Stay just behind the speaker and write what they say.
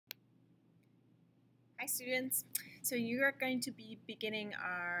Hi students. So you are going to be beginning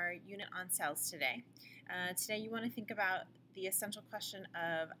our unit on cells today. Today you want to think about the essential question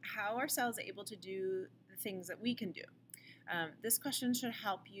of how are cells able to do the things that we can do. This question should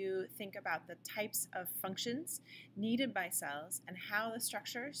help you think about the types of functions needed by cells and how the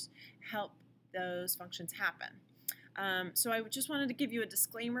structures help those functions happen. So I just wanted to give you a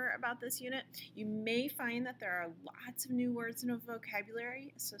disclaimer about this unit. You may find that there are lots of new words in a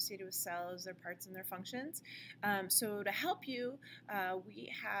vocabulary associated with cells, their parts, and their functions. So to help you,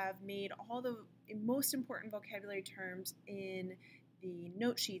 we have made all the most important vocabulary terms in the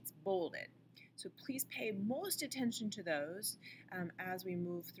note sheets bolded. So please pay most attention to those as we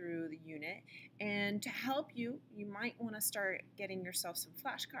move through the unit. And to help you, you might want to start getting yourself some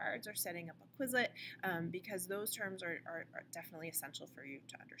flashcards or setting up a Quizlet because those terms are definitely essential for you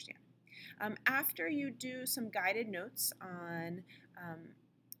to understand. After you do some guided notes on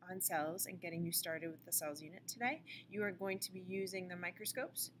cells and getting you started with the cells unit today, you are going to be using the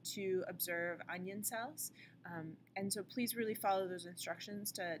microscopes to observe onion cells. And so please really follow those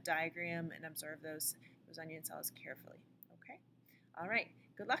instructions to diagram and observe those onion cells carefully. Okay? All right.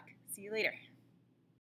 Good luck. See you later.